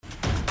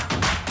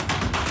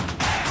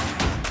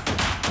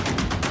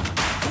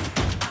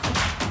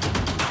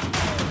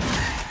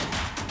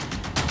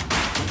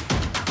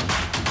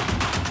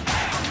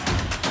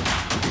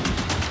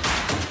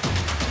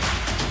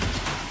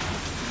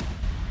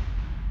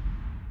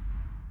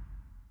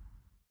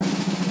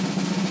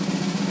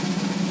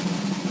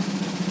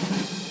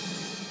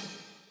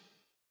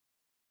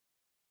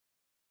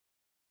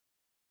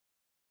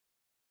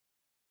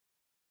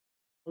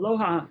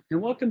Aloha,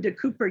 and welcome to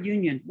Cooper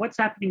Union. What's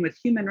happening with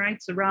human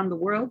rights around the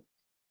world?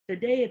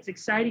 Today, it's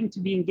exciting to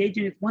be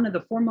engaging with one of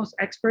the foremost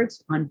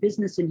experts on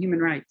business and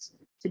human rights.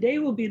 Today,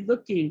 we'll be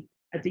looking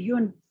at the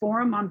UN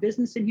Forum on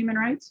Business and Human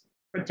Rights,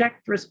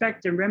 Protect,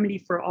 Respect, and Remedy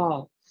for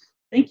All.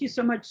 Thank you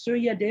so much,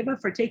 Surya Deva,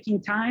 for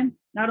taking time,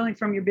 not only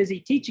from your busy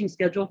teaching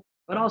schedule,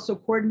 but also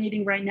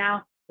coordinating right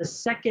now the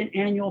second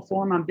annual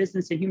Forum on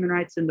Business and Human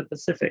Rights in the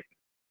Pacific.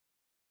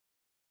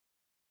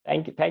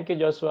 Thank you,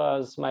 Joshua.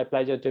 It's my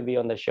pleasure to be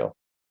on the show.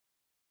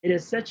 It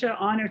is such an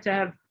honor to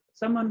have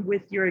someone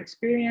with your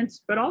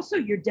experience, but also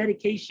your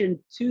dedication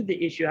to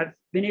the issue. I've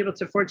been able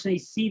to fortunately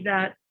see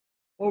that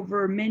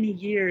over many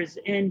years.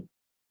 And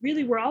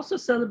really, we're also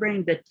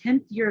celebrating the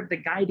 10th year of the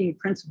guiding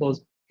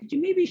principles. Could you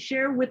maybe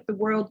share with the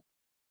world,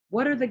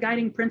 what are the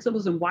guiding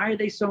principles and why are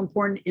they so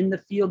important in the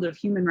field of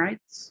human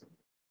rights?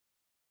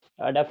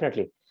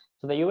 Definitely.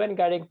 So the UN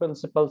Guiding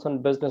Principles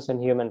on Business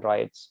and Human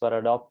Rights were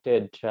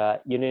adopted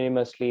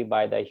unanimously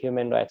by the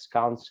Human Rights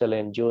Council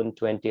in June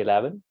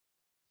 2011.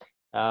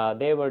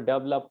 They were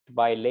developed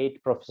by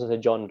late Professor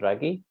John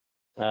Ruggie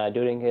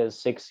during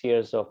his 6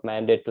 years of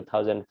mandate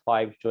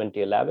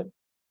 2005-2011.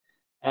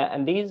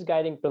 And these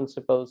guiding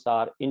principles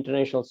are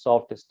international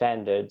soft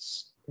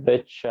standards,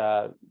 which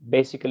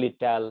basically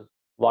tell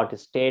what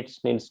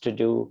states needs to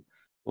do,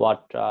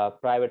 what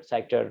private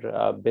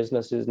sector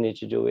businesses need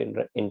to do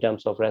in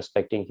terms of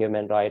respecting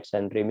human rights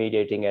and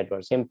remediating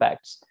adverse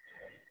impacts.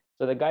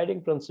 So the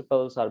guiding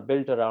principles are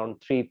built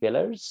around 3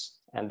 pillars,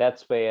 and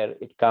that's where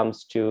it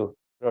comes to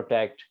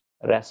protect,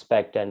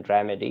 respect, and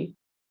remedy.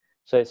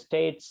 So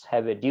states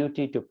have a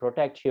duty to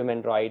protect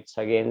human rights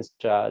against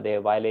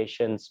their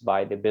violations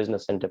by the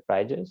business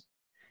enterprises.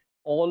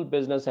 All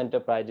business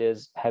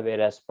enterprises have a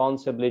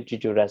responsibility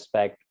to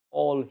respect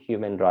all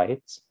human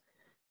rights.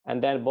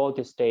 And then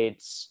both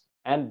states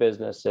and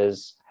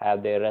businesses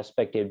have their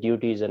respective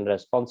duties and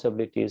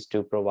responsibilities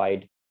to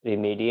provide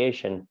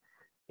remediation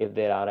if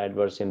there are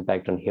adverse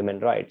impact on human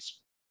rights.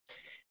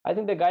 I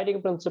think the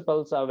guiding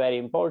principles are very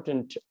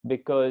important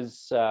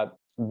because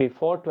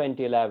before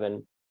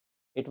 2011,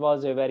 it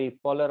was a very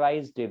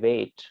polarized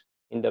debate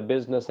in the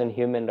business and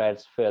human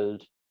rights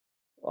field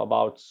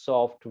about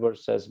soft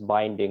versus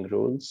binding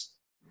rules.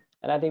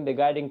 And I think the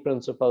guiding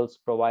principles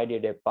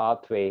provided a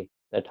pathway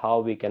that how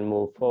we can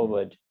move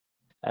forward.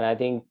 And I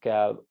think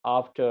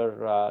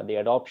after the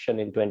adoption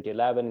in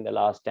 2011, in the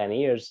last 10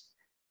 years,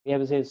 we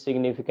have seen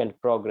significant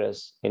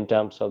progress in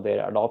terms of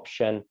their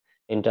adoption,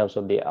 in terms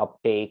of the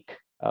uptake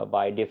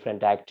by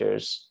different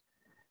actors.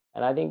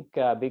 And I think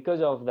because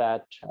of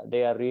that,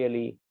 they are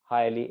really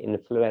highly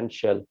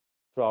influential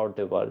throughout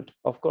the world.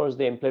 Of course,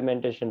 the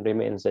implementation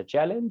remains a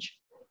challenge,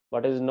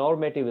 but as a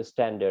normative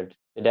standard,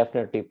 they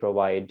definitely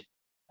provide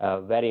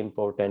a very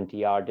important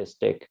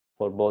yardstick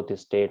for both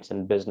states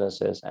and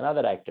businesses and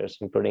other actors,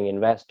 including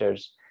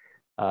investors,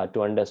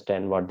 to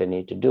understand what they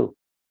need to do.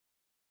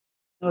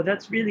 Oh,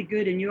 that's really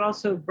good. And you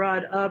also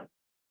brought up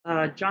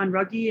John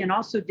Ruggie and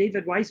also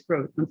David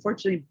Weisbrot.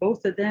 Unfortunately,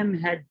 both of them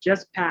had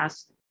just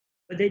passed,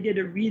 but they did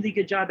a really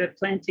good job at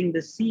planting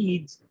the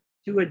seeds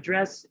to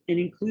address and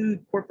include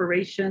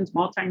corporations,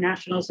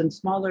 multinationals, and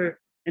smaller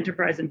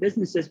enterprise and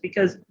businesses.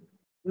 Because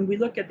when we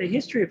look at the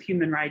history of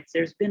human rights,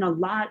 there's been a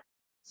lot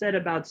said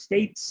about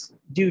states'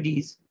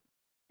 duties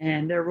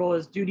and their role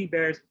as duty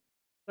bearers.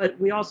 But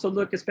we also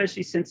look,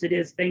 especially since it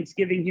is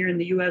Thanksgiving here in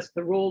the US,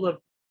 the role of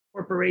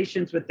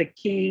corporations with the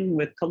king,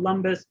 with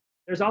Columbus.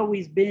 There's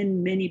always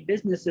been many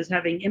businesses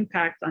having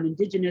impact on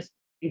indigenous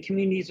and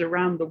communities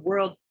around the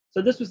world.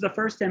 So this was the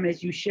first time,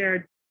 as you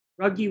shared,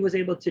 Ruggie was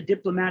able to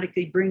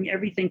diplomatically bring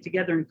everything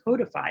together and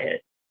codify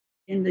it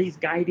in these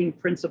guiding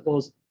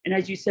principles. And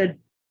as you said,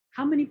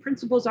 how many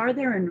principles are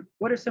there and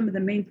what are some of the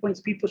main points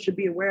people should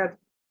be aware of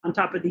on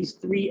top of these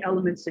 3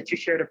 elements that you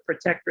shared of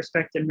protect,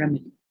 respect, and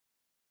remedy?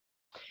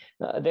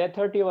 There are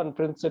 31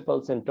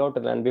 principles in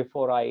total. And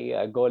before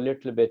I go a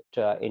little bit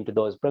into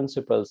those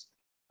principles,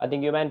 I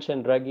think you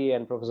mentioned Ruggie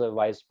and Professor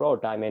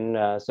Weisbrot. I mean,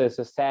 so it's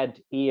a sad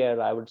year,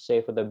 I would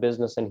say, for the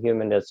business and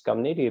human rights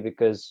community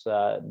because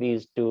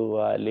these 2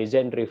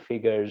 legendary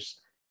figures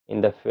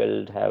in the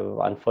field have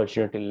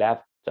unfortunately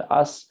left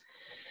us.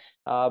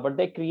 But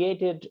they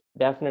created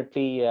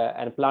definitely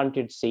and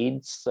planted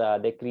seeds.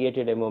 They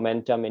created a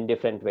momentum in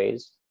different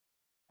ways.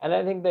 And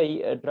I think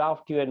the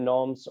draft UN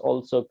norms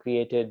also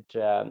created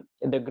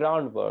the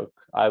groundwork,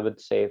 I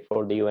would say,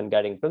 for the UN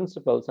guiding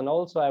principles. And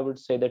also, I would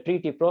say, the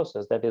treaty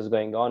process that is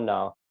going on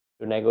now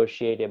to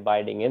negotiate a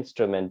binding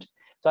instrument.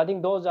 So I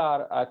think those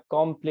are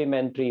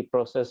complementary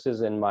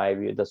processes, in my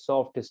view, the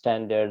soft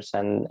standards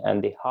and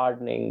the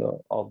hardening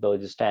of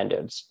those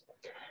standards.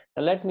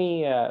 Now, let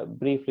me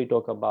briefly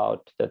talk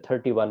about the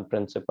 31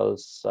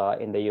 principles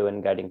in the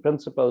UN guiding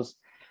principles.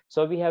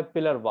 So we have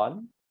pillar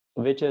 1,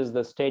 which is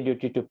the state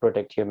duty to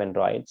protect human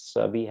rights.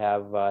 We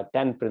have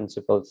 10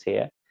 principles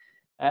here.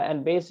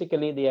 And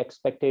basically, the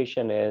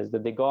expectation is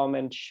that the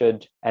government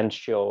should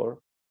ensure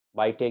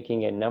by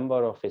taking a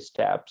number of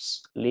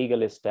steps,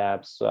 legal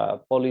steps,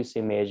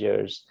 policy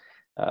measures,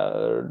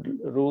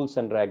 rules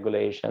and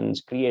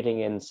regulations, creating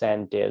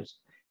incentives,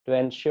 to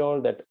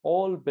ensure that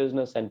all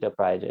business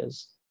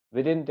enterprises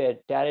within their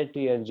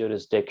territory and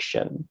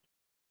jurisdiction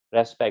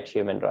respect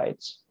human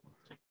rights.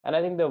 And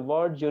I think the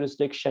word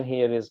jurisdiction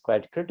here is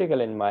quite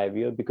critical in my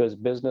view because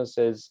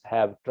businesses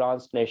have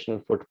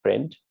transnational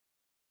footprint.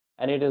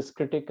 And it is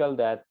critical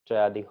that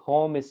the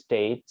home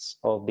states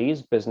of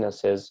these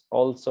businesses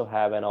also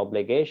have an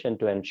obligation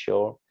to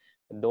ensure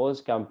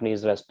those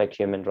companies respect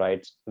human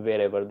rights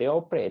wherever they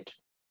operate.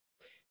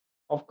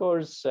 Of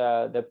course,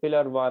 the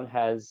pillar one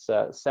has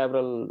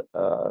several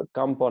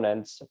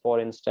components. For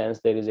instance,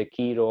 there is a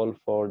key role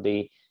for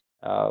the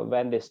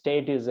when the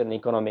state is an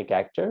economic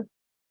actor,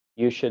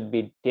 you should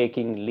be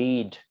taking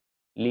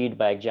lead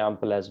by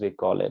example, as we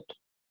call it.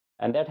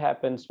 And that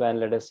happens when,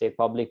 let us say,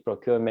 public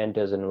procurement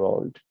is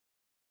involved,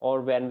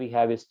 or when we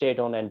have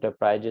state-owned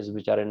enterprises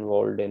which are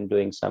involved in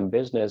doing some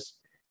business.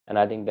 And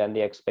I think then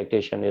the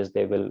expectation is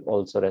they will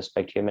also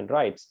respect human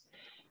rights.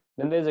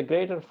 Then there's a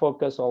greater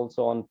focus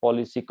also on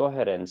policy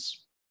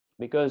coherence,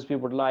 because we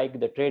would like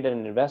the trade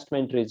and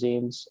investment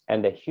regimes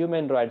and the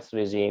human rights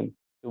regime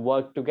to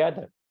work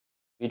together.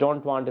 We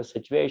don't want a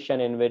situation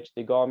in which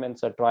the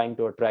governments are trying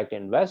to attract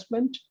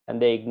investment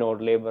and they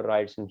ignore labor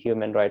rights and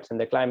human rights and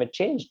the climate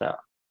change now.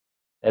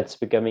 That's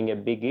becoming a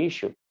big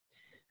issue.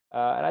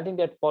 And I think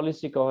that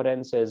policy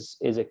coherence is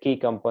a key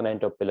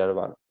component of pillar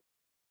one.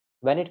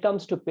 When it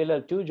comes to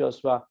pillar two,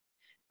 Joshua,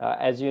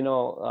 as you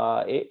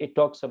know, it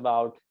talks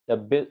about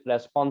the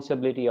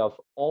responsibility of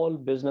all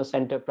business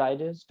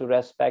enterprises to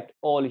respect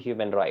all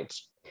human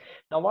rights.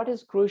 Now, what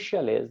is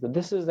crucial is that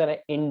this is an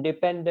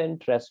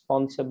independent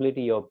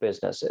responsibility of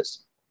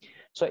businesses.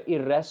 So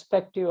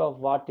irrespective of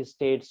what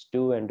states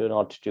do and do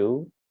not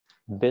do,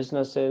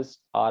 businesses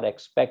are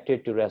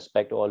expected to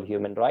respect all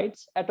human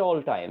rights at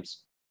all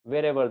times,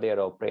 wherever they are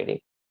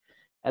operating.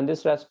 And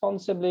this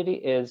responsibility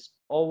is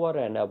over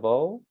and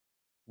above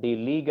the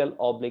legal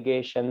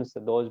obligations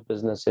that those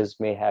businesses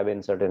may have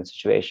in certain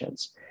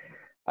situations.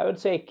 I would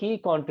say a key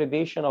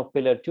contribution of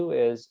pillar two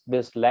is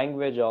this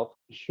language of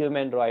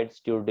human rights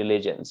due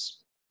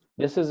diligence.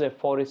 This is a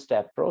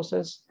 4-step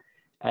process,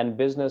 and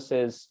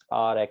businesses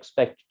are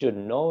expected to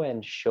know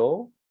and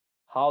show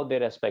how they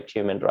respect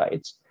human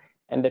rights.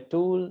 And the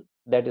tool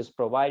that is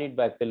provided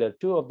by pillar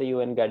two of the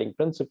UN guiding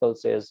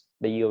principles is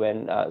the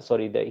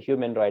the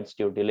human rights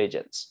due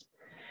diligence.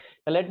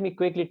 Now, let me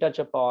quickly touch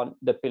upon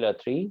the pillar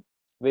three,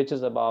 which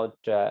is about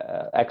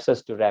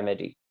access to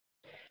remedy.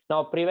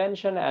 Now,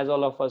 prevention, as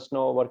all of us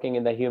know, working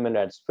in the human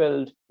rights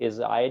field, is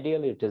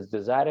ideal, it is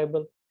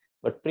desirable,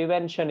 but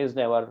prevention is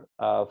never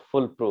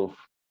foolproof.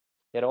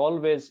 There are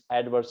always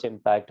adverse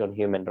impact on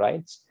human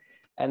rights.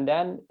 And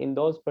then in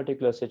those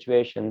particular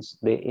situations,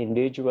 the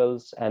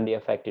individuals and the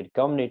affected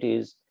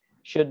communities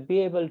should be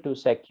able to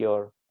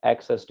secure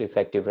access to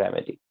effective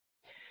remedy.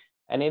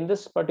 And in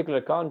this particular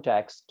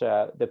context,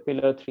 the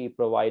pillar three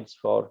provides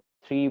for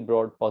three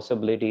broad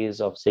possibilities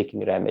of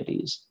seeking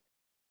remedies.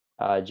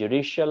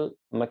 Judicial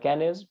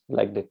mechanism,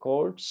 like the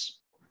courts.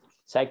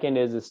 Second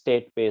is a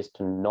state-based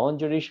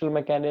non-judicial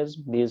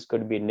mechanism. These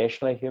could be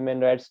national human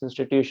rights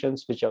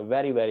institutions, which are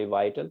very, very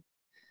vital.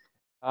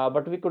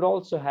 But we could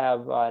also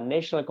have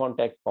national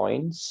contact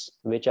points,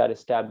 which are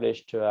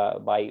established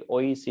by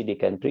OECD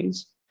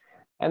countries.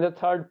 And the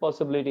third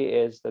possibility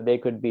is that there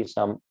could be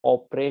some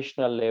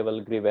operational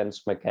level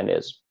grievance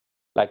mechanism,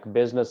 like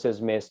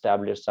businesses may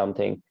establish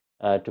something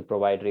to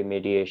provide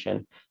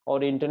remediation,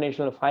 or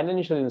international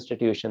financial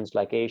institutions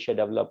like Asia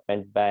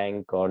Development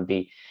Bank or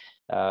the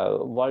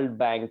World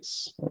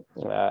Bank's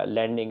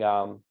lending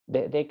arm,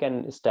 they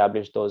can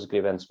establish those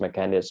grievance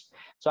mechanisms.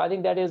 So I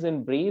think that is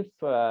in brief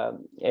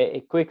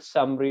a quick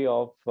summary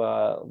of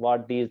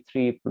what these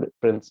three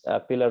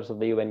pillars of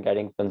the UN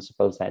guiding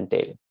principles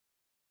entail.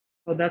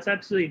 Well, that's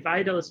absolutely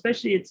vital,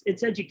 especially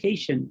it's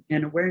education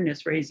and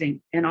awareness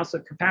raising and also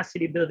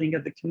capacity building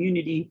of the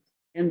community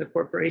and the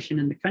corporation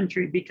and the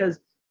country, because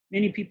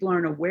many people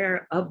aren't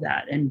aware of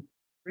that. And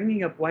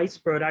bringing up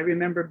Weisbrod, I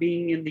remember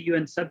being in the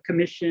UN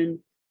subcommission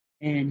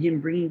and him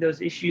bringing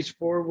those issues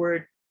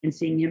forward and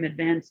seeing him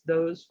advance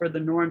those for the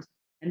norms,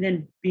 and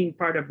then being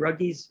part of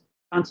Ruggie's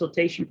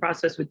consultation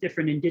process with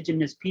different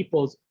indigenous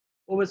peoples.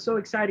 What was so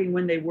exciting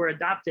when they were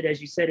adopted,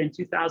 as you said, in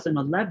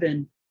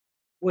 2011,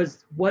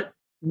 was what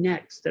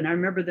next. And I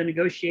remember the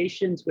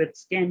negotiations with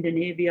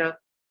Scandinavia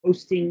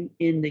hosting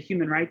in the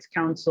Human Rights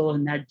Council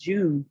in that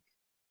June.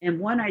 And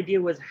one idea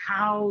was,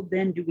 how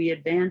then do we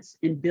advance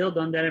and build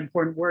on that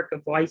important work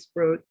of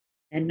Weisbrod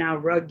and now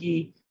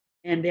Ruggie?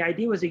 And the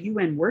idea was a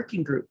UN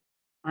working group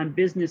on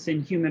business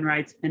and human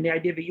rights, and the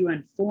idea of a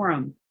UN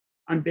forum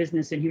on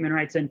business and human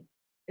rights. And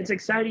it's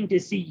exciting to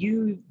see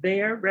you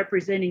there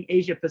representing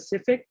Asia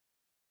Pacific,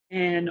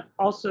 and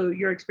also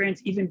your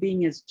experience even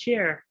being as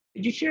chair.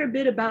 Could you share a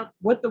bit about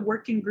what the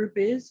working group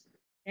is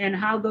and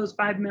how those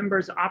 5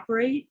 members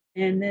operate?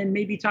 And then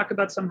maybe talk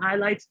about some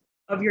highlights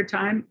of your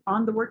time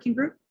on the working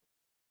group?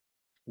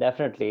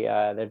 Definitely,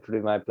 that would be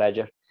my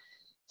pleasure.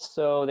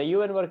 So the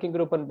UN Working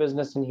Group on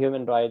Business and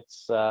Human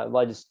Rights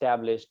was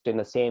established in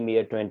the same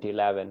year,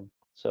 2011.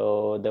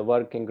 So the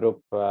working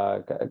group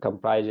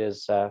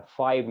comprises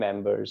 5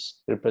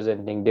 members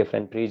representing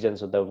different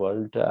regions of the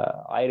world.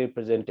 I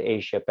represent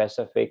Asia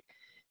Pacific,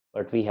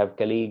 but we have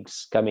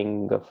colleagues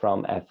coming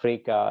from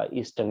Africa,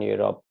 Eastern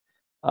Europe,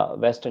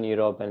 Western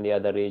Europe, and the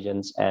other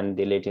regions, and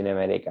the Latin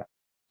America.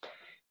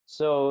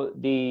 So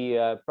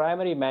the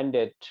primary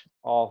mandate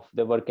of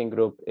the working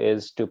group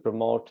is to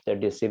promote the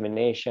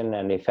dissemination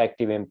and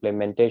effective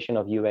implementation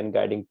of UN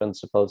guiding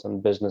principles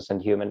on business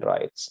and human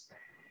rights.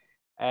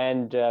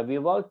 And we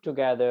work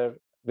together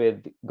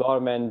with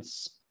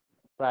governments,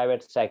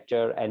 private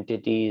sector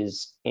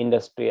entities,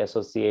 industry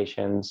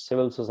associations,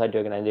 civil society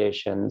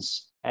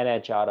organizations,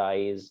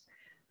 NHRIs,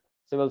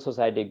 civil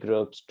society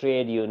groups,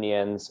 trade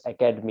unions,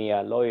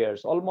 academia,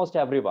 lawyers, almost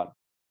everyone,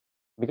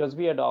 because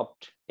we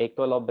adopt a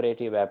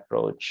collaborative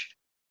approach.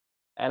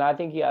 And I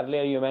think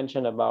earlier you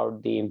mentioned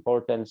about the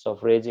importance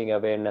of raising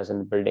awareness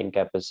and building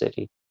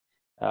capacity.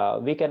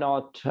 We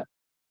cannot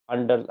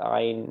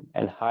underline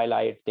and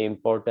highlight the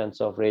importance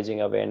of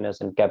raising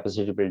awareness and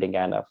capacity building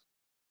enough,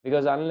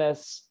 because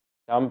unless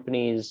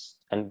companies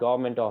and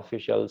government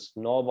officials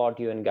know about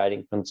UN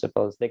guiding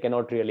principles, they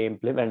cannot really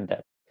implement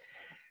them.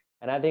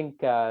 And I think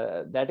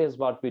that is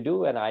what we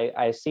do. And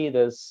I see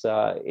this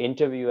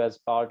interview as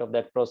part of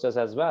that process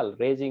as well,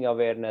 raising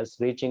awareness,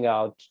 reaching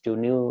out to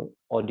new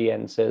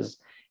audiences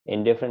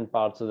in different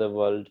parts of the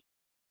world.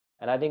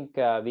 And I think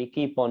we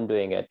keep on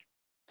doing it.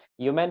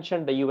 You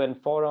mentioned the UN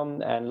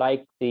Forum, and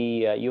like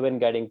the UN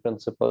guiding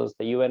principles,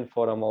 the UN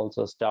Forum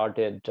also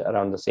started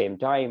around the same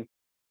time.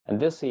 And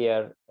this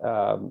year,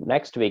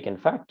 next week, in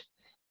fact,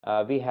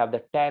 we have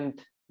the 10th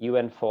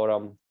UN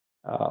Forum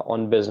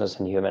on business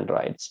and human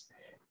rights.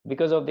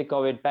 Because of the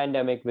COVID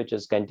pandemic, which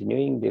is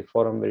continuing, the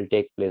forum will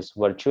take place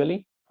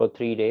virtually for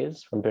 3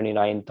 days, from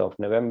 29th of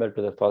November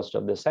to the 1st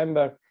of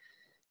December.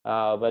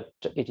 But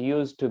it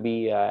used to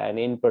be an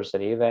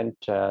in-person event,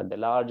 the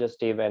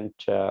largest event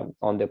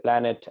on the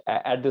planet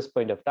at this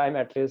point of time,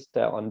 at least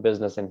on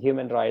business and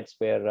human rights,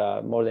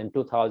 where more than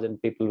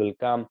 2,000 people will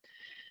come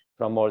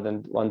from more than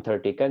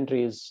 130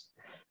 countries.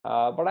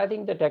 But I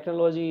think the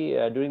technology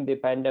during the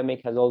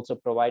pandemic has also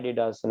provided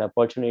us an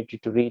opportunity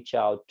to reach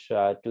out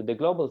to the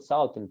global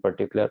south in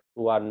particular,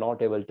 who are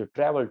not able to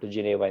travel to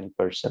Geneva in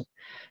person.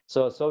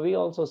 So we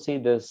also see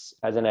this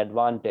as an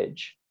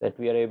advantage, that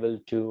we are able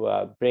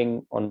to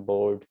bring on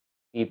board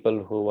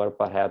people who are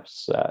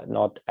perhaps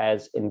not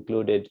as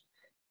included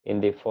in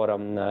the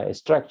forum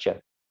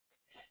structure.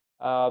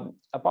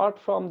 Apart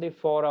from the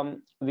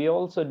forum, we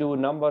also do a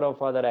number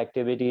of other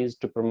activities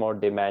to promote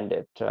the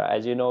mandate.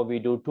 As you know, we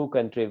do 2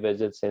 country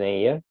visits in a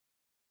year.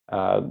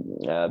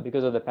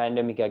 Because of the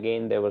pandemic,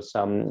 again, there was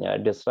some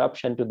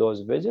disruption to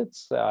those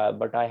visits,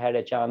 but I had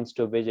a chance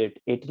to visit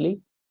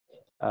Italy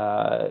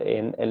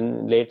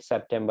in late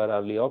September,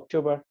 early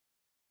October.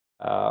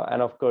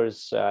 And of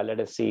course, let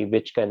us see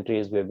which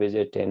countries we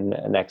visit in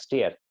next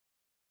year.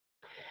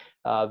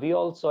 We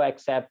also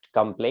accept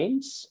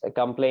complaints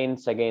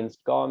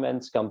against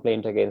governments,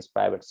 complaints against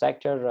private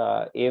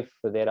sector, if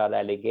there are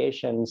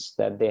allegations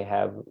that they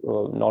have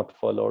not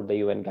followed the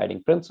UN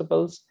guiding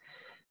principles.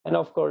 And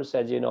of course,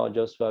 as you know,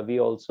 Joshua,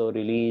 we also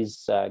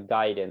release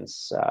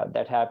guidance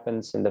that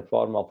happens in the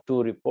form of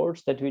 2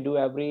 reports that we do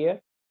every year,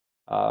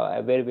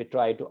 where we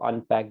try to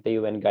unpack the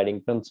UN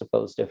guiding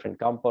principles, different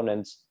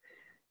components.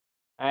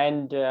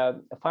 And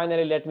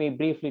finally, let me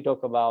briefly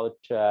talk about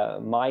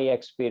my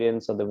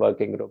experience of the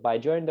working group. I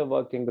joined the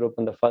working group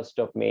on the 1st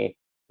of May,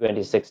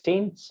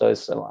 2016. So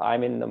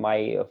I'm in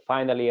my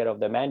final year of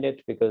the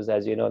mandate, because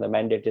as you know, the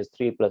mandate is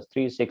 3 +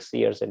 3, 6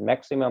 years in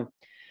maximum.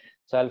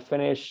 So I'll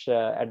finish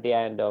at the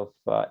end of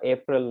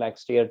April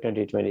next year,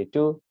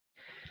 2022.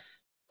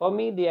 For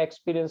me, the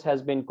experience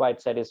has been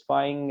quite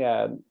satisfying.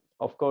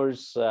 Of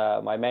course,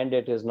 my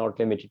mandate is not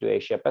limited to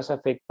Asia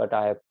Pacific, but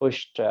I have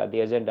pushed the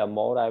agenda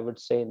more, I would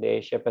say, in the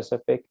Asia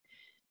Pacific.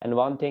 And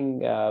one thing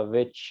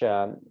which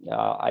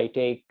I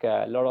take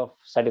a lot of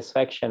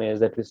satisfaction is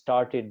that we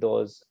started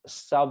those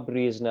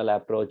sub-regional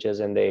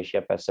approaches in the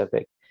Asia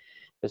Pacific.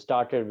 We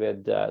started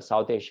with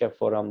South Asia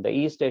Forum. The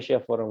East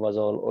Asia Forum was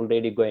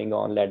already going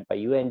on, led by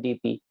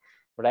UNDP.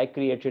 But I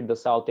created the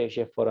South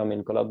Asia Forum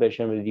in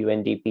collaboration with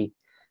UNDP.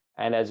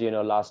 And as you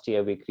know, last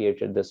year, we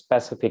created the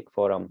Pacific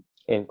Forum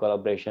in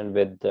collaboration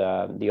with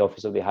the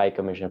Office of the High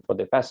Commissioner for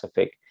the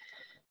Pacific.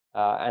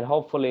 And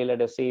hopefully,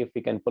 let us see if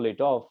we can pull it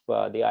off.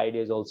 The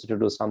idea is also to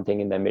do something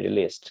in the Middle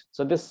East.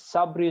 So this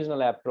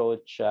sub-regional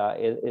approach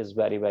is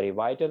very, very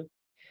vital.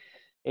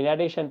 In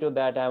addition to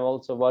that, I'm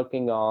also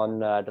working on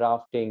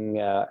drafting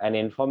an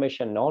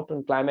information note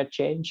on climate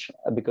change,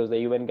 because the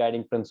UN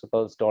guiding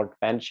principles don't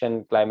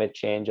mention climate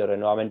change or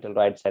environmental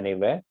rights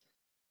anywhere.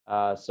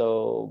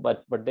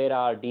 But there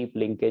are deep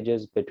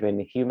linkages between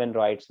human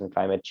rights and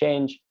climate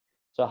change.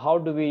 So how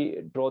do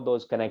we draw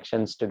those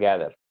connections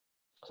together?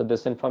 So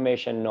this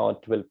information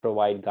note will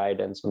provide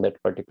guidance on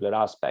that particular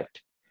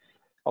aspect.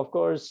 Of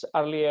course,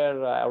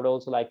 earlier, I would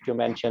also like to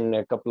mention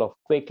a couple of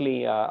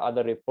quickly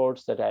other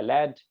reports that I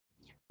led.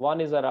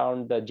 One is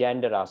around the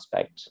gender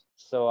aspect.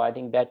 So I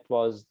think that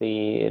was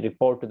the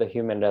report to the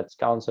Human Rights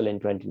Council in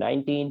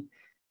 2019.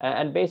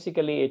 And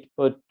basically, it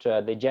put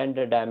the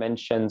gender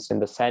dimensions in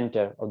the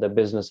center of the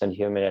business and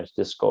human rights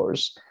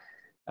discourse.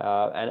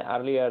 And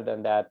earlier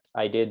than that,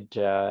 I did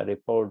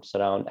reports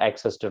around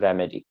access to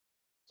remedy.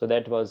 So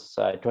that was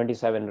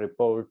 27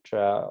 report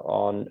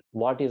on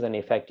what is an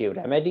effective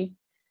remedy.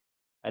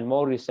 And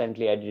more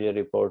recently, I did a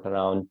report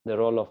around the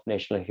role of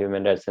national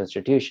human rights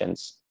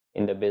institutions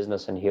in the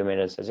business and human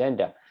rights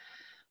agenda.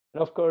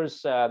 And of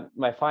course,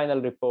 my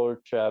final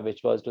report,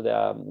 which was to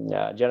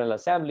the General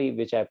Assembly,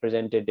 which I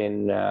presented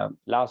in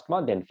last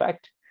month, in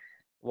fact,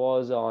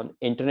 was on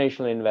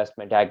international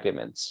investment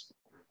agreements.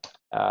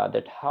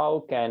 That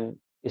how can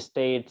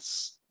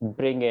states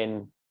bring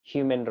in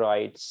human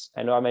rights,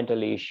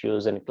 environmental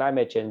issues, and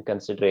climate change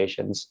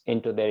considerations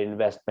into their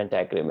investment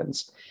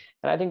agreements.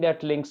 And I think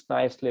that links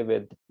nicely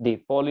with the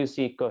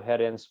policy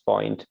coherence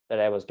point that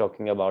I was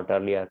talking about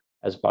earlier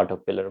as part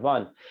of Pillar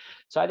 1.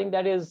 So I think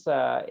that is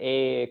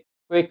a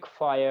quick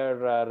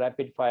fire,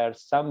 rapid fire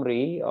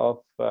summary of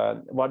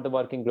what the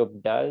working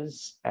group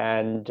does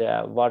and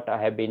what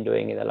I have been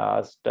doing in the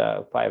last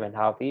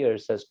 5.5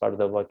 years as part of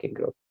the working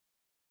group.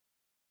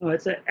 Oh,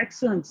 it's an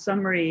excellent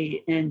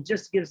summary and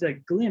just gives a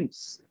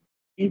glimpse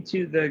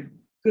into the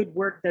good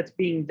work that's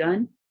being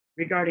done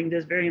regarding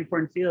this very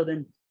important field.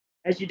 And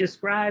as you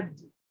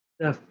described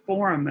the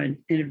forum, and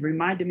it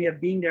reminded me of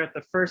being there at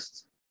the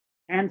first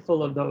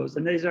handful of those.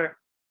 And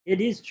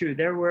it is true,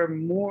 there were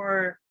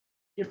more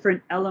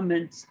different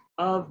elements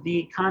of the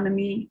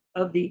economy,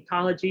 of the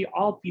ecology,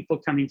 all people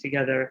coming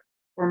together.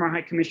 Former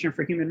High Commissioner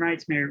for Human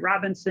Rights, Mary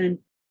Robinson,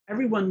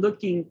 everyone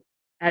looking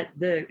at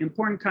the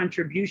important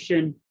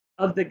contribution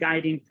of the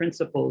guiding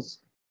principles.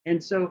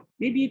 And so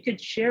maybe you could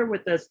share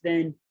with us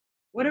then,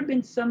 what have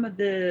been some of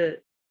the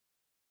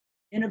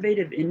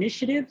innovative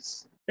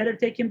initiatives that have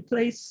taken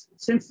place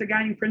since the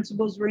guiding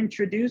principles were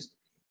introduced,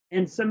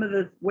 and some of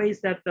the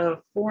ways that the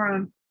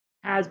forum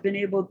has been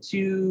able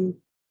to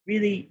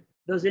really,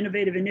 those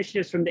innovative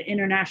initiatives from the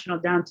international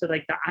down to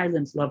like the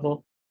islands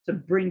level, to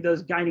bring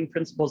those guiding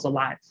principles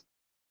alive?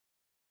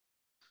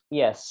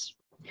 Yes.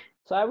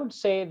 So I would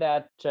say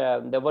that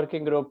the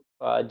working group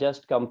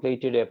just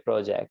completed a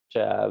project.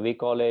 We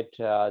call it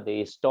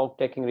the stock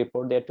taking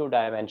report. There are two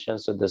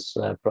dimensions to this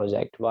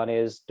project. One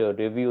is to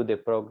review the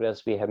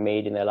progress we have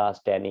made in the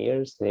last 10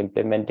 years in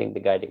implementing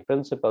the guiding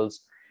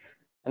principles.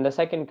 And the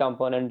second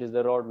component is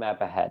the roadmap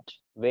ahead,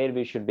 where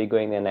we should be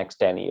going in the next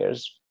 10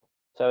 years.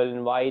 So I'll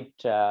invite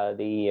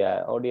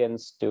the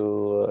audience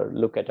to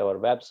look at our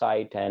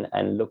website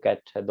and look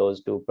at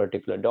those two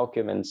particular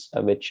documents,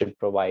 which should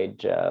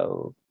provide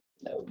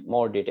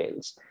more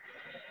details.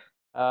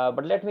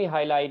 But let me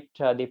highlight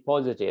the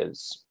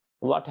positives.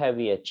 What have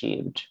we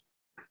achieved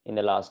in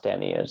the last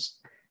 10 years?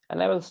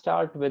 And I will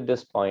start with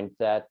this point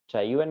that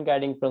UN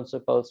guiding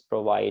principles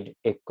provide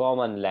a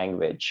common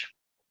language.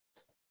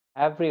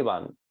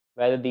 Everyone,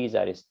 whether these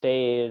are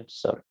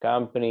states or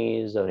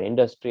companies or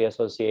industry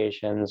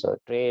associations or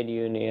trade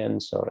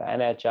unions or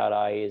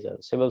NHRIs or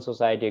civil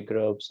society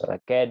groups or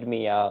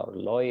academia or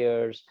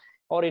lawyers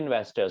or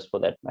investors for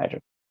that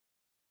matter,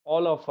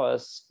 all of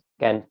us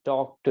can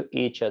talk to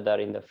each other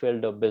in the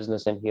field of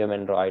business and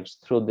human rights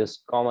through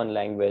this common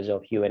language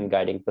of UN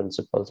guiding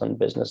principles on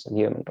business and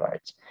human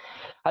rights.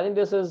 I think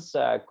this is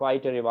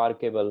quite a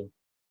remarkable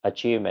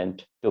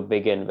achievement to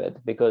begin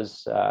with,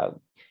 because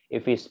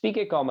if we speak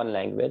a common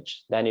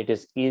language, then it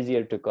is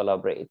easier to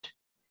collaborate,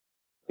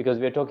 because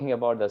we are talking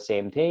about the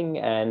same thing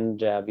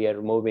and we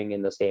are moving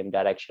in the same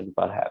direction,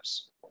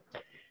 perhaps.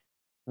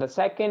 The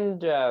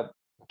second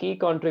key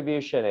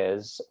contribution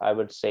is, I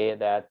would say,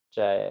 that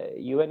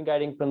UN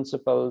guiding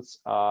principles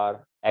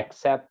are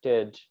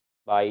accepted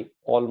by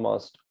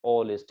almost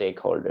all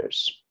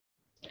stakeholders.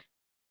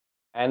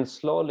 And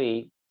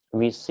slowly,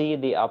 we see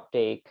the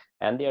uptake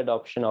and the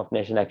adoption of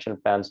national action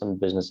plans on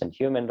business and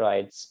human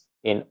rights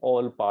in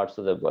all parts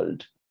of the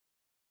world.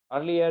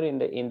 Earlier, in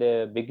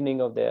the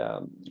beginning of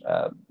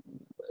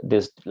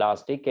this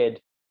last decade,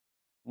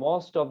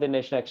 most of the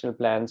national action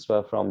plans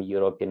were from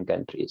European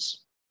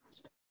countries.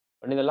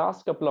 But in the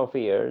last couple of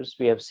years,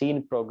 we have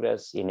seen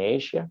progress in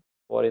Asia.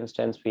 For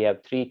instance, we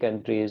have 3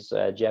 countries,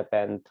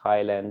 Japan,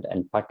 Thailand,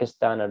 and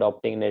Pakistan,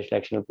 adopting national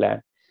action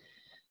plan.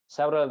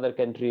 Several other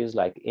countries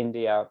like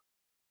India,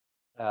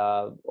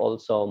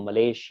 also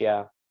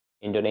Malaysia,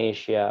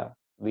 Indonesia,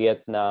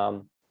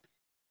 Vietnam,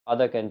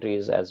 other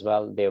countries as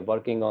well, they're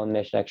working on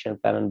national action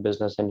plan on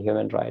business and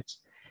human rights.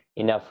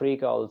 In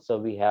Africa also,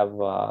 we have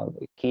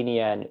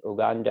Kenya and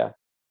Uganda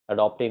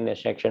adopting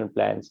national action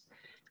plans.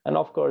 And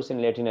of course,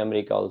 in Latin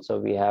America also,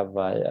 we have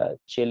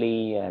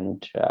Chile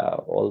and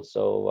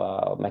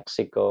also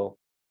Mexico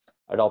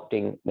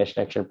adopting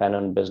national action plan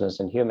on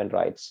business and human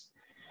rights.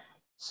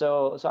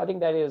 So I think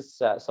that is,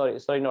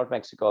 sorry, not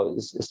Mexico,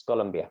 it's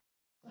Colombia.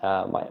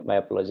 My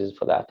apologies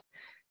for that.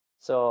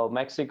 So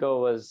Mexico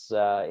was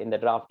in the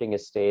drafting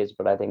stage,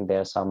 but I think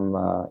there are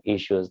some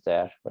issues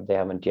there, but they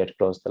haven't yet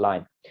closed the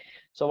line.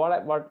 So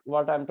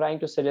what I'm trying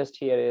to suggest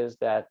here is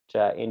that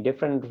in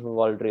different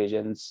world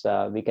regions,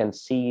 we can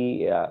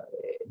see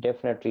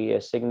definitely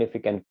a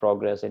significant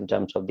progress in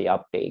terms of the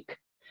uptake.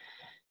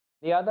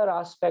 The other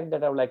aspect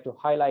that I would like to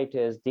highlight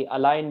is the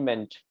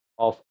alignment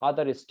of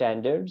other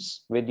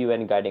standards with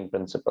UN guiding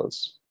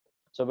principles.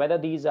 So whether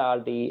these are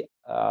the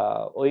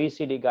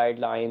OECD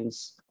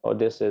guidelines or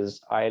this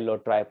is ILO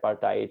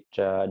tripartite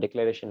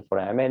declaration for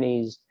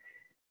MNEs,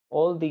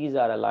 all these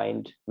are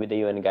aligned with the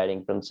UN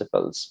guiding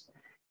principles.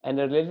 And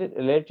a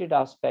related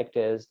aspect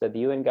is that the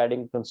UN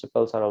guiding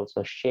principles are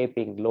also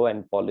shaping law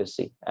and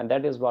policy. And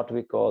that is what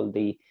we call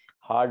the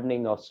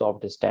hardening of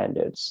soft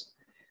standards.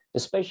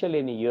 Especially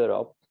in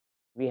Europe,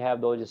 we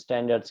have those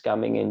standards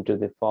coming into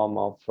the form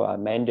of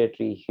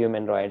mandatory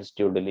human rights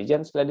due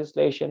diligence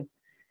legislation.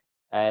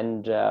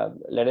 And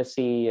let us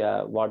see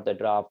what the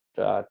draft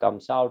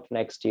comes out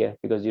next year,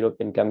 because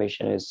European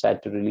Commission is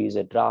set to release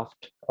a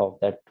draft of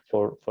that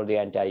for the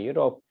entire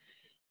Europe.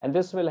 And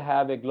this will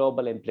have a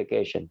global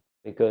implication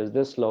because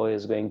this law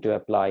is going to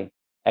apply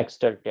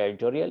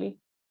extraterritorially.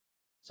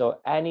 So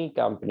any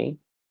company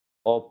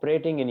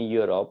operating in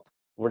Europe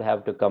would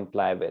have to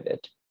comply with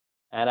it.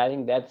 And I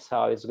think that's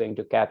how it's going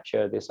to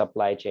capture the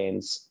supply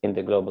chains in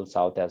the global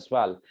south as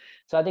well.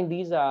 So I think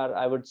these are,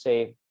 I would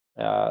say,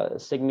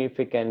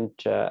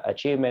 significant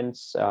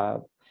achievements.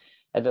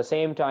 At the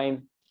same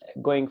time,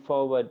 going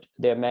forward,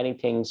 there are many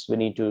things we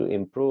need to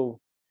improve.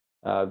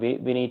 We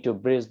need to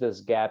bridge this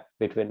gap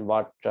between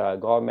what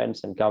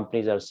governments and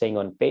companies are saying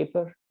on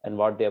paper and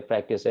what their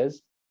practice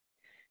is.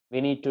 We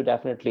need to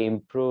definitely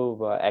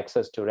improve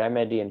access to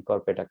remedy and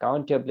corporate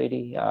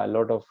accountability. A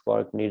lot of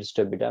work needs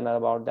to be done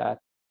about that.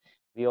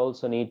 We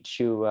also need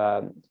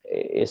to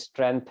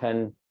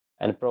strengthen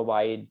and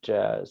provide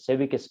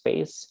civic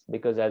space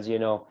because, as you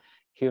know,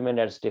 human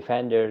rights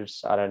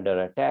defenders are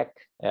under attack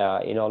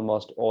in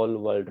almost all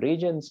world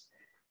regions.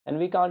 And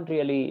we can't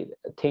really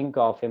think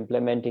of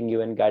implementing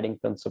UN guiding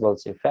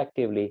principles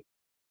effectively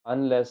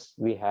unless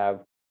we have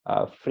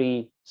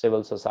free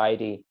civil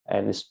society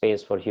and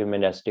space for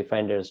human rights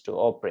defenders to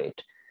operate.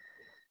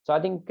 So I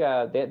think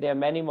there are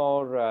many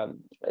more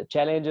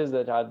challenges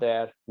that are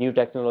there. New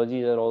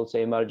technologies are also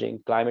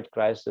emerging. Climate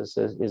crisis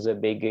is a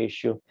big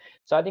issue.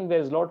 So I think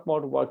there's a lot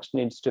more work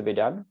needs to be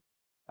done.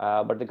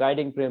 But the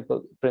guiding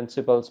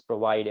principles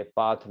provide a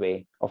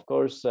pathway. Of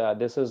course,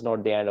 this is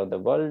not the end of the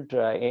world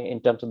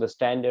in terms of the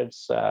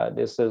standards.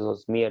 This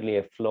is merely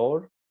a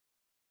floor,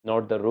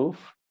 not the roof.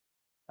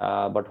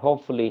 But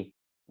hopefully,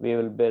 we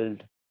will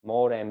build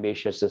more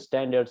ambitious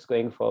standards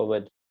going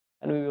forward,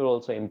 and we will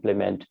also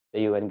implement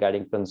the UN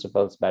guiding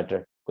principles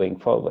better going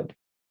forward.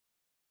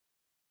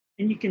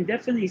 And you can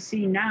definitely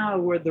see now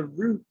where the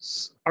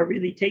roots are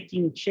really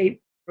taking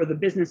shape for the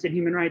business and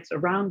human rights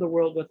around the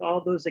world with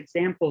all those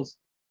examples.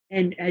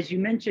 And as you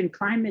mentioned,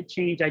 climate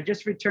change, I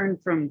just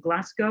returned from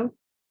Glasgow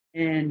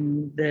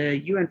and the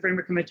UN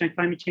Framework Convention on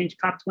Climate Change,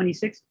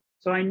 COP26.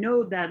 So I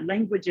know that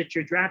language that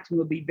you're drafting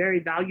will be very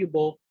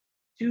valuable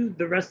to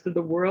the rest of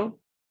the world.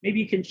 Maybe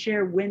you can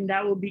share when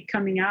that will be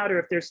coming out or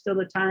if there's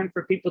still a time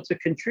for people to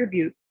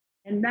contribute.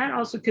 And that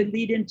also could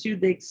lead into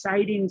the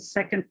exciting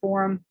second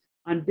forum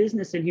on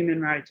business and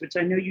human rights, which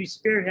I know you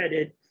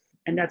spearheaded,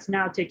 and that's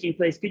now taking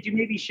place. Could you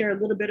maybe share a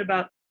little bit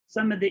about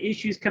some of the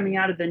issues coming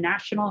out of the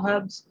national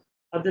hubs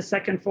of the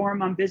second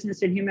forum on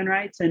business and human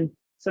rights and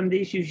some of the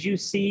issues you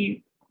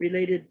see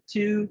related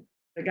to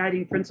the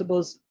guiding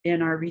principles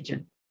in our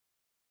region?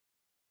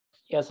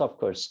 Yes, of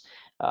course.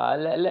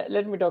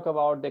 Let me talk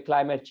about the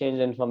climate change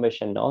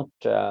information note.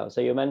 So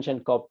you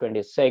mentioned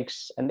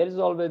COP26, and there is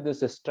always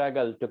this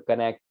struggle to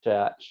connect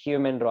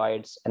human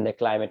rights and the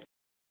climate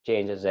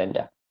change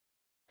agenda.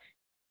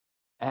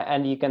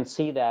 And you can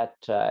see that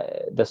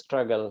the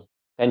struggle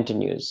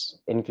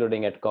continues,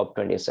 including at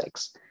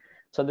COP26.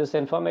 So this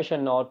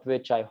information note,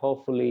 which I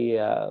hopefully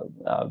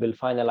will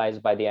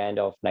finalize by the end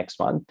of next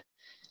month,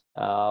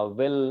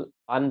 will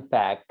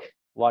unpack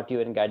what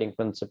UN guiding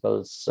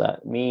principles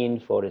mean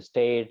for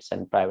states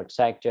and private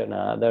sector and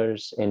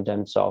others in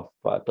terms of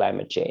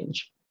climate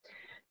change.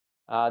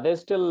 There's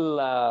still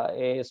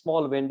a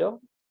small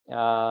window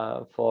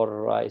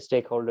for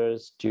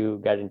stakeholders to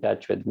get in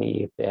touch with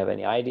me if they have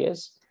any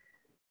ideas.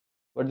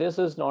 But this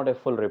is not a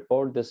full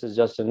report. This is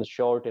just a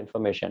short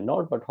information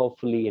note, but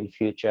hopefully in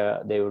future,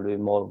 there will be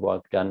more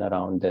work done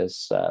around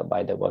this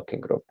by the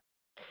working group.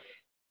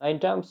 Now, in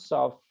terms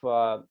of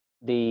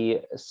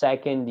the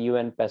second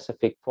UN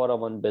Pacific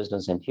Forum on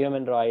Business and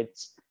Human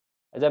Rights,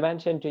 as I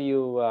mentioned to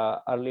you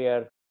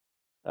earlier,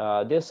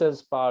 this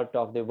is part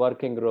of the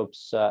working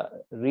group's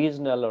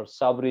regional or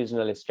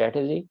sub-regional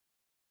strategy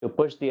to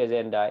push the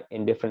agenda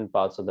in different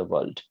parts of the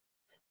world,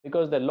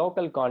 because the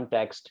local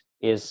context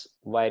is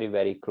very,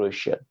 very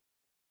crucial.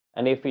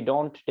 And if we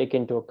don't take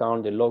into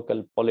account the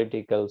local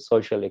political,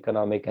 social,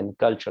 economic, and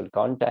cultural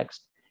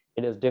context,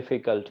 it is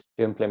difficult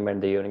to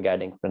implement the UN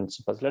guiding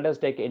principles. Let us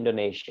take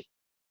Indonesia.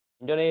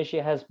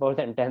 Indonesia has more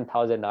than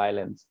 10,000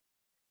 islands.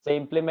 So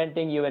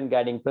implementing UN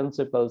guiding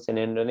principles in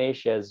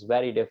Indonesia is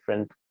very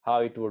different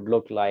how it would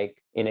look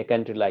like in a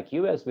country like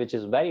US, which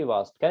is a very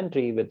vast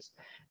country with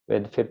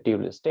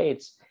 50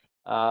 states.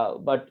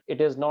 But it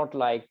is not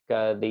like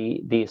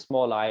the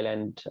small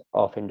island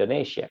of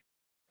Indonesia.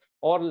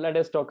 Or let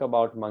us talk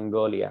about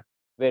Mongolia.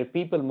 where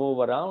people move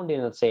around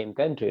in the same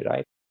country,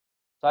 right?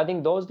 So I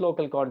think those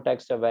local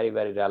contexts are very,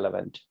 very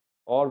relevant.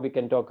 Or we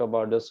can talk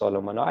about the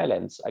Solomon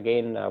Islands,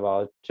 again,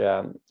 about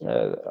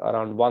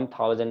around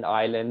 1,000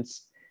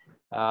 islands,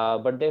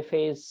 but they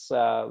face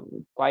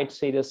quite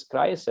serious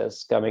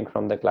crisis coming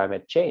from the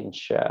climate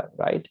change,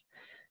 right?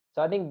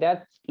 So I think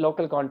that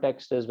local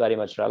context is very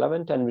much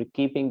relevant, and we're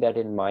keeping that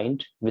in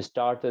mind. We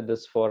started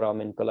this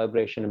forum in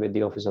collaboration with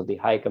the Office of the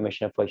High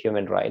Commissioner for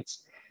Human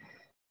Rights.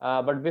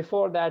 But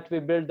before that, we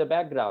built the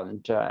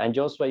background. And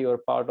Joshua, you were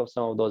part of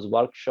some of those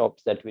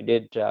workshops that we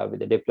did with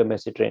the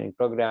Diplomacy Training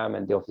Program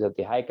and the Office of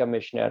the High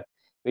Commissioner.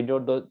 We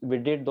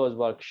did those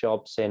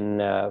workshops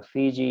in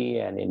Fiji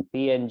and in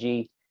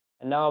PNG,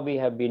 and now we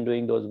have been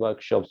doing those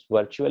workshops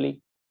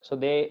virtually. So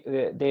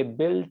they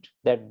built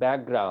that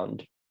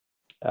background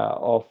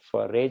of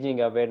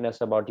raising awareness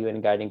about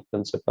UN guiding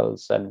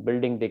principles and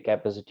building the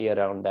capacity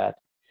around that.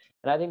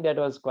 And I think that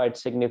was quite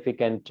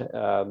significant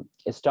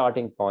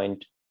starting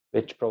point,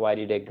 which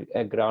provided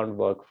a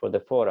groundwork for the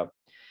forum.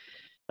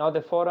 Now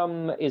the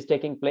forum is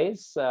taking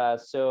place.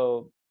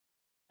 So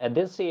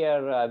this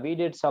year, we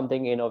did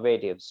something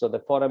innovative. So the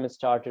forum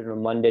started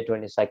on Monday,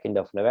 22nd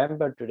of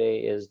November. Today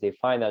is the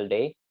final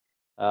day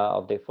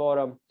of the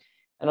forum.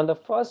 And on the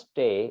first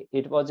day,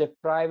 it was a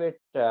private,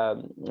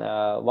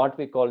 what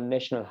we call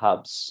national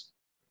hubs.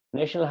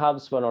 National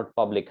hubs were not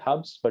public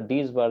hubs, but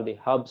these were the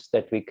hubs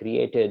that we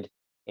created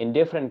in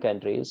different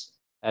countries.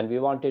 And we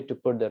wanted to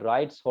put the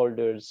rights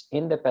holders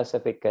in the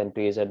Pacific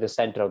countries at the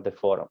center of the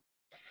forum.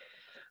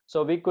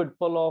 So we could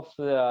pull off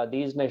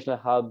these national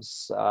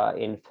hubs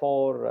in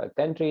 4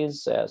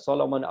 countries,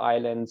 Solomon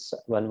Islands,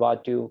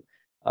 Vanuatu,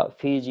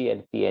 Fiji,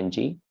 and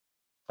PNG.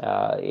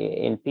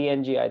 In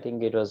PNG, I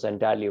think it was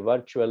entirely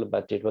virtual,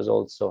 but it was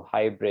also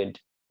hybrid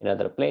in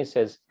other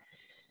places.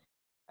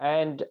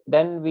 And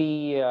then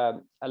we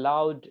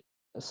allowed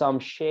some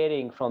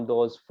sharing from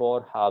those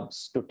 4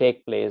 hubs to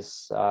take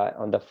place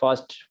on the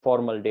first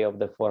formal day of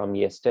the forum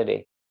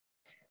yesterday.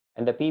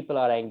 And the people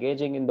are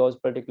engaging in those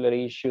particular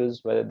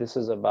issues, whether this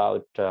is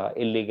about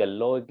illegal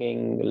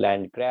logging,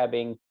 land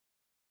grabbing,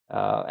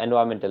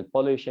 environmental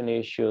pollution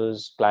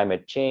issues,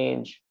 climate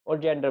change, or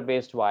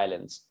gender-based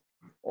violence.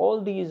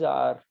 All these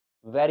are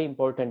very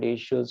important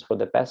issues for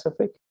the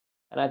Pacific.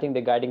 And I think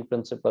the guiding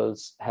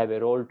principles have a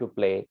role to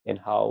play in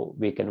how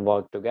we can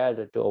work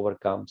together to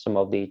overcome some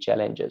of the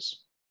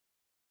challenges.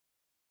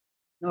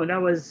 No,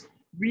 that was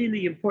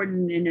really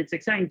important, and it's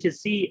exciting to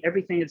see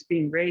everything that's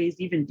being raised,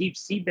 even deep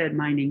seabed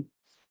mining.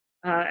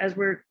 As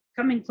we're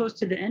coming close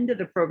to the end of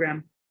the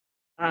program,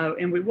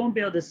 and we won't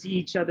be able to see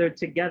each other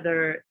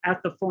together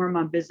at the Forum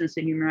on Business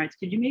and Human Rights,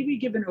 could you maybe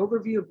give an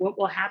overview of what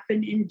will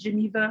happen in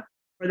Geneva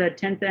for that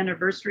 10th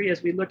anniversary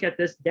as we look at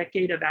this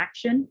decade of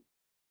action?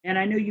 And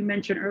I know you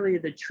mentioned earlier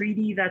the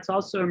treaty that's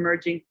also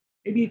emerging.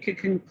 Maybe you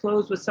could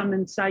close with some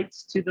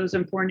insights to those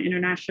important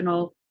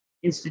international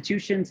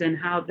institutions and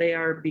how they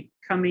are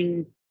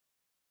becoming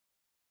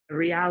a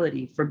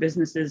reality for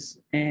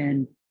businesses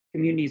and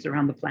communities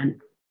around the planet.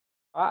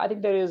 I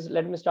think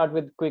let me start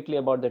with quickly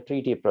about the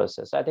treaty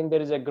process. I think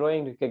there is a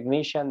growing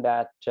recognition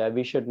that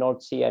we should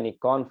not see any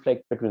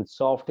conflict between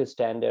soft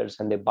standards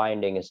and the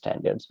binding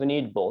standards. We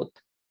need both.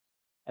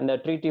 And the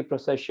treaty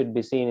process should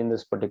be seen in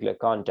this particular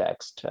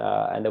context.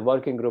 And the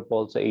working group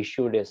also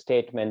issued a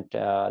statement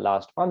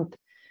last month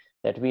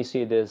that we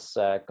see this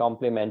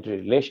complementary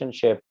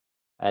relationship.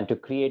 And to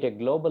create a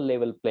global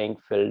level playing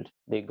field,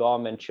 the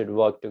government should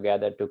work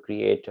together to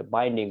create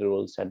binding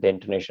rules at the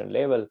international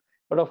level.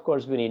 But of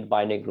course, we need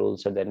binding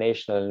rules at the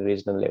national and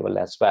regional level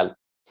as well.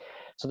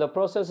 So the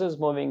process is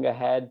moving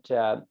ahead.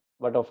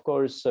 But of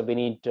course, we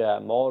need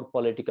more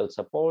political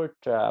support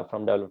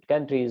from developed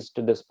countries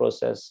to this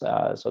process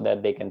so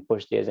that they can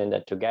push the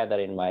agenda together,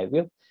 in my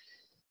view.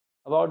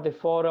 About the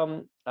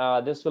forum,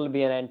 this will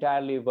be an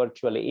entirely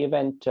virtual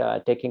event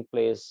taking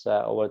place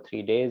over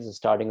 3 days,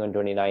 starting on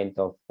 29th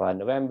of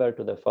November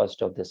to the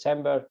 1st of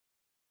December.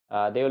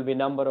 There will be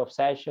a number of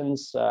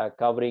sessions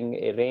covering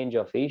a range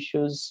of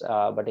issues,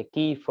 but a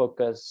key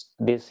focus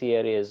this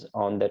year is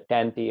on the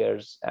 10th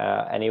years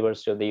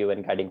anniversary of the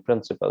UN Guiding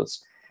Principles.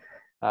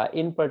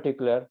 In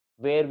particular,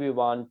 where we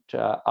want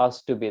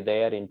us to be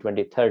there in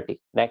 2030,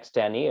 next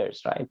 10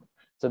 years, right?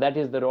 So that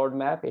is the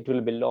roadmap. It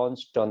will be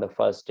launched on the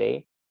first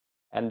day.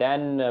 And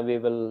then we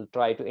will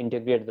try to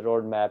integrate the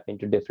roadmap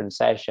into different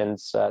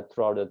sessions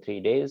throughout the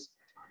 3 days.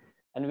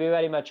 And we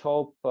very much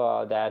hope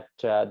that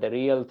the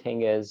real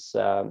thing is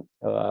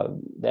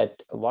that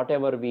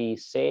whatever we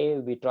say,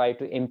 we try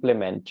to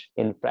implement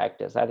in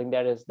practice. I think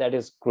that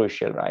is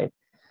crucial, right?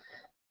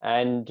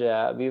 And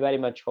we very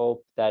much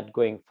hope that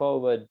going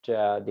forward,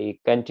 the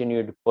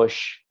continued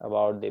push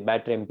about the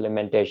better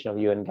implementation of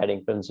UN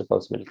guiding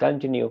principles will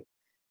continue.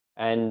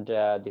 And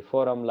the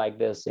forum like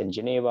this in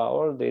Geneva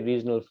or the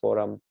regional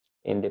forum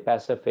in the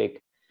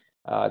Pacific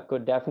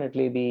could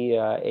definitely be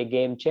a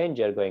game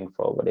changer going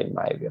forward, in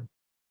my view.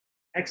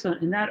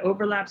 Excellent. And that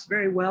overlaps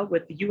very well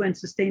with the UN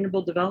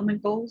Sustainable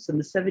Development Goals and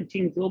the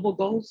 17 global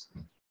goals.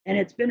 And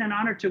it's been an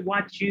honor to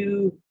watch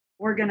you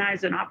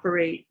organize and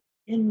operate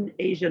in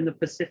Asia and the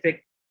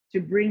Pacific to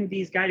bring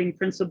these guiding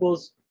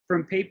principles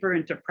from paper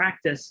into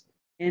practice.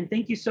 And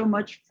thank you so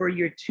much for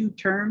your 2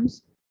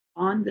 terms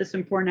on this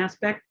important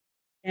aspect.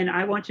 And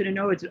I want you to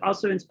know it's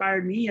also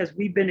inspired me as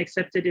we've been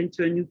accepted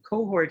into a new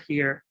cohort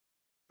here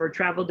for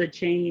Travel to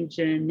Change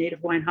and Native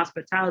Hawaiian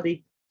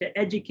hospitality to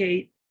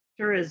educate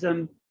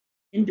tourism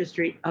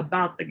industry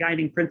about the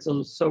guiding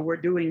principles. So we're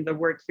doing the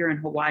work here in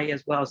Hawaii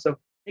as well. So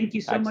thank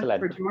you so much for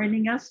Excellent.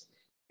 joining us.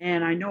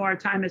 And I know our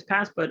time has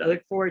passed, but I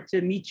look forward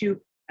to meet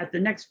you at the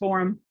next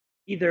forum,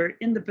 either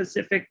in the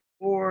Pacific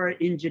or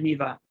in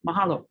Geneva.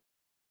 Mahalo.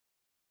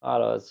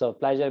 So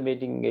pleasure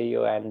meeting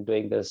you and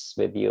doing this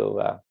with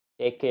you.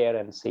 Take care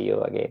and see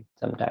you again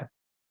sometime.